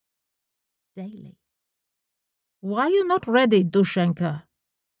daily. "Why are you not ready, Dushenka?"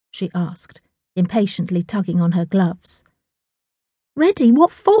 she asked, impatiently tugging on her gloves. "Ready?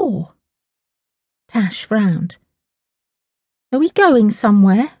 What for?" Tash frowned. "Are we going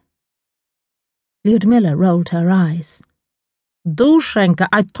somewhere?" Lyudmila rolled her eyes. "Dushenka,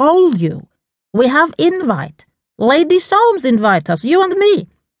 I told you. We have invite. Lady Soames invite us, you and me.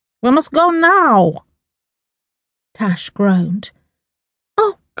 We must go now." Tash groaned.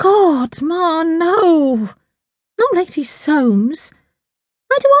 "Oh, God, Ma, no. Not Lady Soames.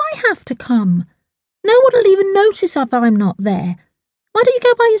 Why do I have to come? No one will even notice if I'm not there. Why don't you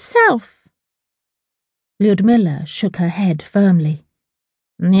go by yourself?" Lyudmila shook her head firmly.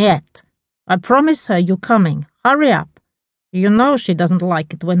 "Niet. I promise her you're coming. Hurry up. You know she doesn't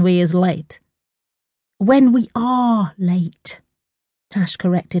like it when we is late." "When we are late," Tash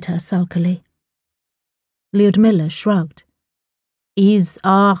corrected her sulkily. Lyudmila shrugged. "Is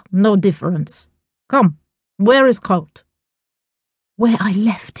no difference. Come, where is coat?" "Where I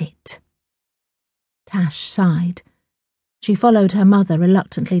left it." Tash sighed. She followed her mother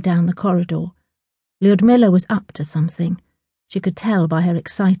reluctantly down the corridor. Lyudmila was up to something. She could tell by her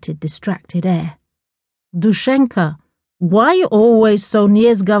excited, distracted air. "Dushenka, why you always so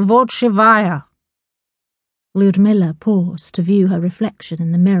niezgavodshevaya?" Lyudmila paused to view her reflection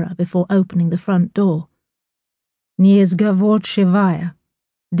in the mirror before opening the front door. Niezgavodshevaya.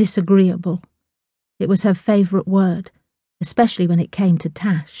 Disagreeable. It was her favourite word, especially when it came to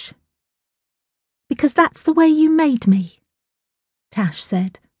Tash. "Because that's the way you made me," Tash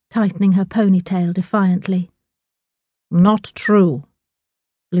said, tightening her ponytail defiantly. "Not true,"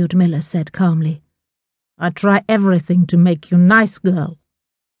 Lyudmila said calmly. "I try everything to make you nice girl."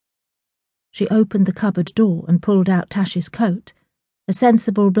 She opened the cupboard door and pulled out Tash's coat, a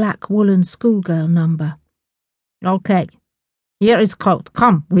sensible black woolen schoolgirl number. "Okay, here is coat.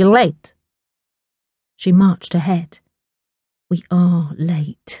 Come, we're late." She marched ahead. "We are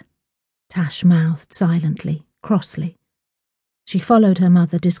late," Tash mouthed silently, crossly. She followed her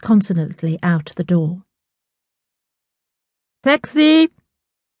mother disconsolately out the door. "Taxi!"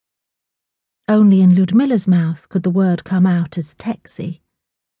 Only in Lyudmila's mouth could the word come out as taxi.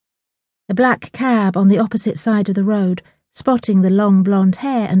 A black cab on the opposite side of the road, spotting the long blonde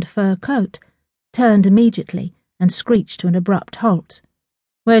hair and fur coat, turned immediately and screeched to an abrupt halt.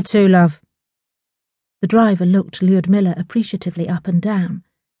 "Where to, love?" The driver looked Lyudmila appreciatively up and down.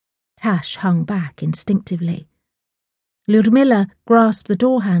 Tash hung back instinctively. Lyudmila grasped the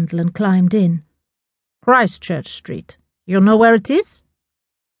door handle and climbed in. "Christchurch Street. You know where it is?"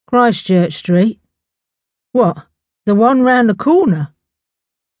 "Christchurch Street? What, the one round the corner?"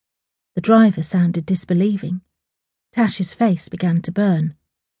 The driver sounded disbelieving. Tash's face began to burn.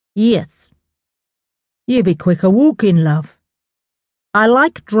 "Yes." "You be quicker walking, love." "I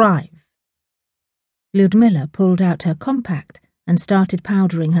like drive." Lyudmila pulled out her compact and started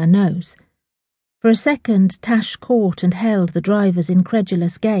powdering her nose. For a second, Tash caught and held the driver's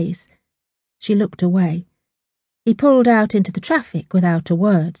incredulous gaze. She looked away. He pulled out into the traffic without a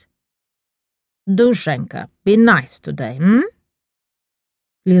word. "Dushenka, be nice today, hm?"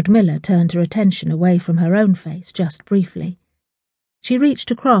 Lyudmila turned her attention away from her own face just briefly. She reached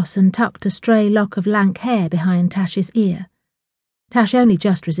across and tucked a stray lock of lank hair behind Tash's ear. Tash only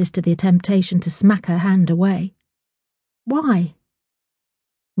just resisted the temptation to smack her hand away. "Why?"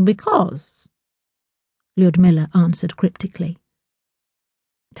 "Because," Lyudmila answered cryptically.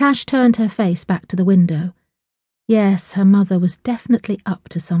 Tash turned her face back to the window. Yes, her mother was definitely up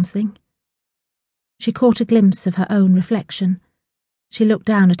to something. She caught a glimpse of her own reflection. She looked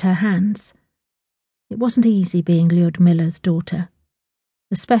down at her hands. It wasn't easy being Lyudmila's daughter,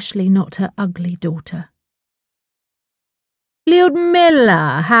 especially not her ugly daughter.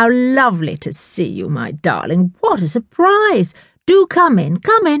 "Lyudmila, how lovely to see you, my darling. What a surprise. Do come in,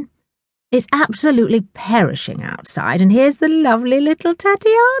 come in. It's absolutely perishing outside, and here's the lovely little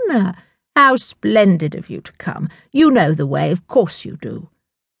Tatiana. How splendid of you to come. You know the way, of course you do."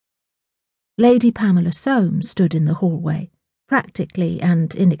 Lady Pamela Soames stood in the hallway, practically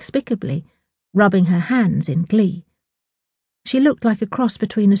and inexplicably, rubbing her hands in glee. She looked like a cross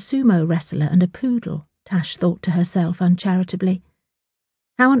between a sumo wrestler and a poodle, Tash thought to herself uncharitably.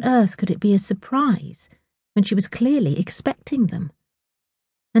 How on earth could it be a surprise when she was clearly expecting them?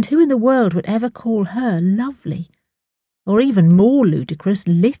 And who in the world would ever call her lovely? Or even more ludicrous,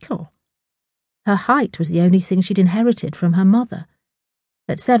 little? Her height was the only thing she'd inherited from her mother.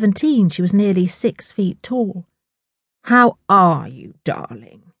 At 17, she was nearly 6 feet tall. "How are you,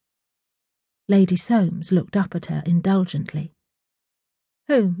 darling?" Lady Soames looked up at her indulgently.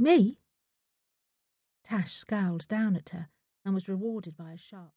 "Who, me?" Tash scowled down at her and was rewarded by a sharp